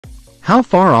How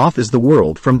far off is the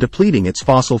world from depleting its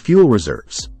fossil fuel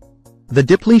reserves? The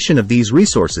depletion of these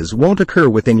resources won't occur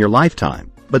within your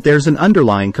lifetime, but there's an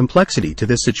underlying complexity to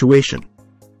this situation.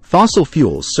 Fossil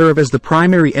fuels serve as the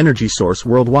primary energy source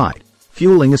worldwide,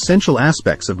 fueling essential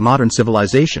aspects of modern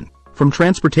civilization, from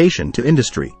transportation to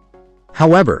industry.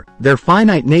 However, their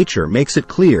finite nature makes it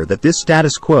clear that this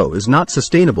status quo is not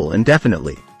sustainable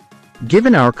indefinitely.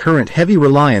 Given our current heavy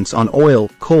reliance on oil,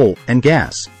 coal, and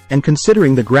gas, and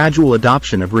considering the gradual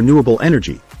adoption of renewable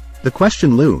energy, the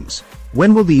question looms: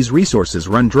 when will these resources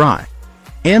run dry?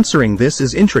 Answering this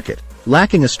is intricate,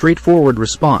 lacking a straightforward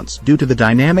response due to the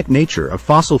dynamic nature of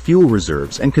fossil fuel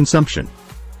reserves and consumption.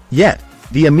 Yet,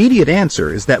 the immediate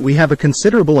answer is that we have a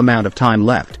considerable amount of time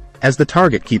left, as the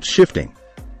target keeps shifting.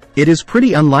 It is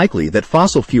pretty unlikely that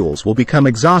fossil fuels will become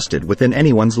exhausted within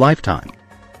anyone's lifetime.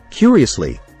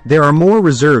 Curiously, there are more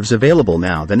reserves available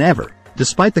now than ever,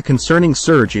 despite the concerning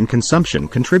surge in consumption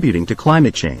contributing to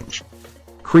climate change.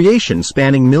 Creation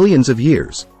spanning millions of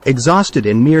years, exhausted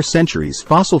in mere centuries,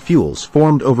 fossil fuels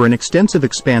formed over an extensive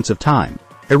expanse of time,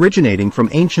 originating from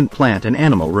ancient plant and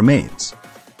animal remains.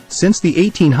 Since the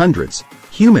 1800s,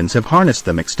 humans have harnessed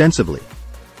them extensively.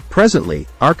 Presently,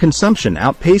 our consumption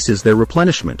outpaces their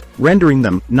replenishment, rendering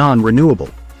them non-renewable.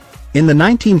 In the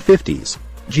 1950s,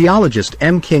 geologist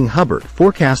M. King Hubbert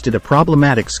forecasted a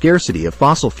problematic scarcity of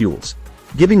fossil fuels,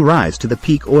 giving rise to the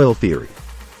peak oil theory.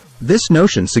 This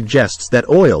notion suggests that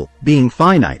oil, being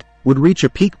finite, would reach a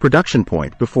peak production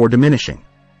point before diminishing.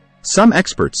 Some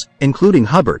experts, including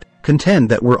Hubbert, contend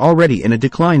that we're already in a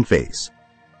decline phase.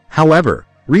 However,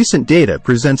 recent data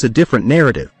presents a different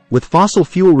narrative, with fossil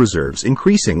fuel reserves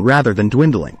increasing rather than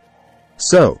dwindling.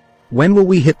 So, when will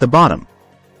we hit the bottom?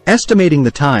 Estimating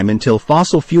the time until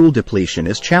fossil fuel depletion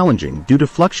is challenging due to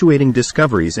fluctuating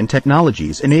discoveries and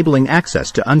technologies enabling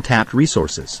access to untapped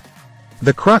resources.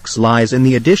 The crux lies in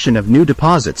the addition of new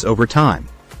deposits over time.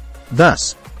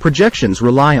 Thus, projections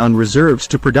rely on reserves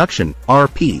to production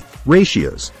 (RP)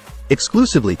 ratios,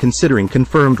 exclusively considering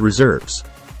confirmed reserves.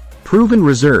 Proven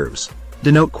reserves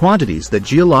denote quantities that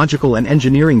geological and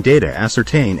engineering data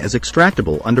ascertain as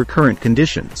extractable under current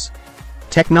conditions.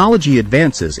 Technology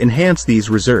advances enhance these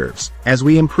reserves as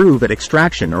we improve at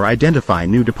extraction or identify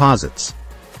new deposits.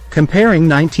 Comparing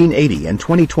 1980 and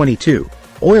 2022,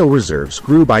 oil reserves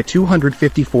grew by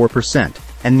 254%,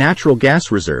 and natural gas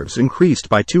reserves increased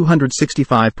by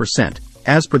 265%,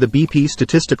 as per the BP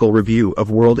Statistical Review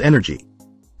of World Energy.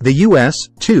 The U.S.,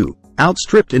 too,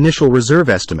 outstripped initial reserve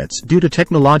estimates due to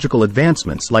technological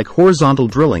advancements like horizontal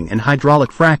drilling and hydraulic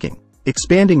fracking,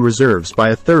 expanding reserves by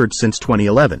a third since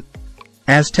 2011.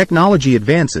 As technology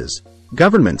advances,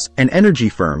 governments and energy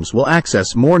firms will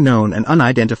access more known and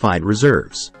unidentified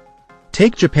reserves.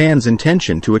 Take Japan's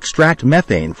intention to extract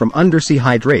methane from undersea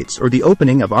hydrates or the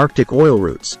opening of Arctic oil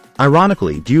routes,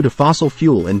 ironically due to fossil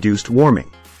fuel-induced warming.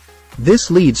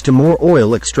 This leads to more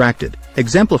oil extracted,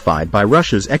 exemplified by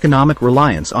Russia's economic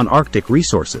reliance on Arctic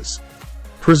resources.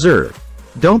 Preserve.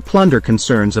 Don't plunder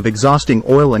concerns of exhausting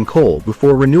oil and coal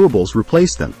before renewables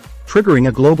replace them, triggering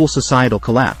a global societal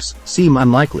collapse, seem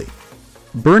unlikely.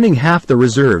 Burning half the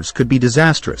reserves could be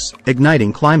disastrous,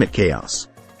 igniting climate chaos.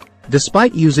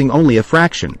 Despite using only a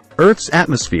fraction, Earth's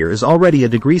atmosphere is already a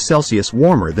degree Celsius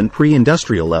warmer than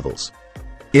pre-industrial levels.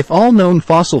 If all known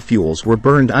fossil fuels were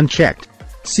burned unchecked,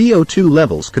 CO2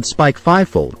 levels could spike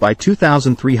fivefold by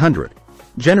 2300,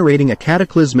 generating a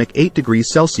cataclysmic 8 degrees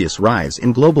Celsius rise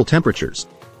in global temperatures,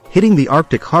 hitting the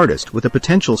Arctic hardest with a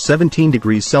potential 17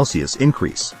 degrees Celsius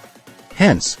increase.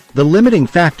 Hence, the limiting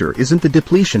factor isn't the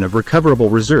depletion of recoverable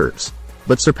reserves,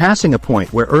 but surpassing a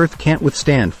point where Earth can't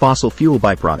withstand fossil fuel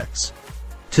byproducts.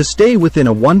 To stay within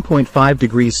a 1.5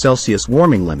 degrees Celsius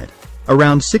warming limit,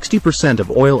 around 60%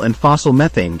 of oil and fossil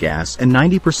methane gas and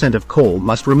 90% of coal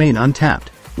must remain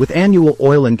untapped, with annual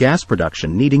oil and gas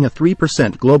production needing a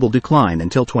 3% global decline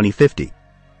until 2050.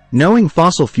 Knowing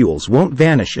fossil fuels won't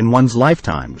vanish in one's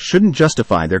lifetime shouldn't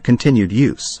justify their continued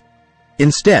use.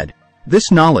 Instead,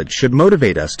 this knowledge should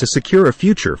motivate us to secure a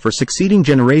future for succeeding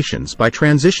generations by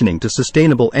transitioning to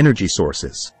sustainable energy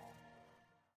sources.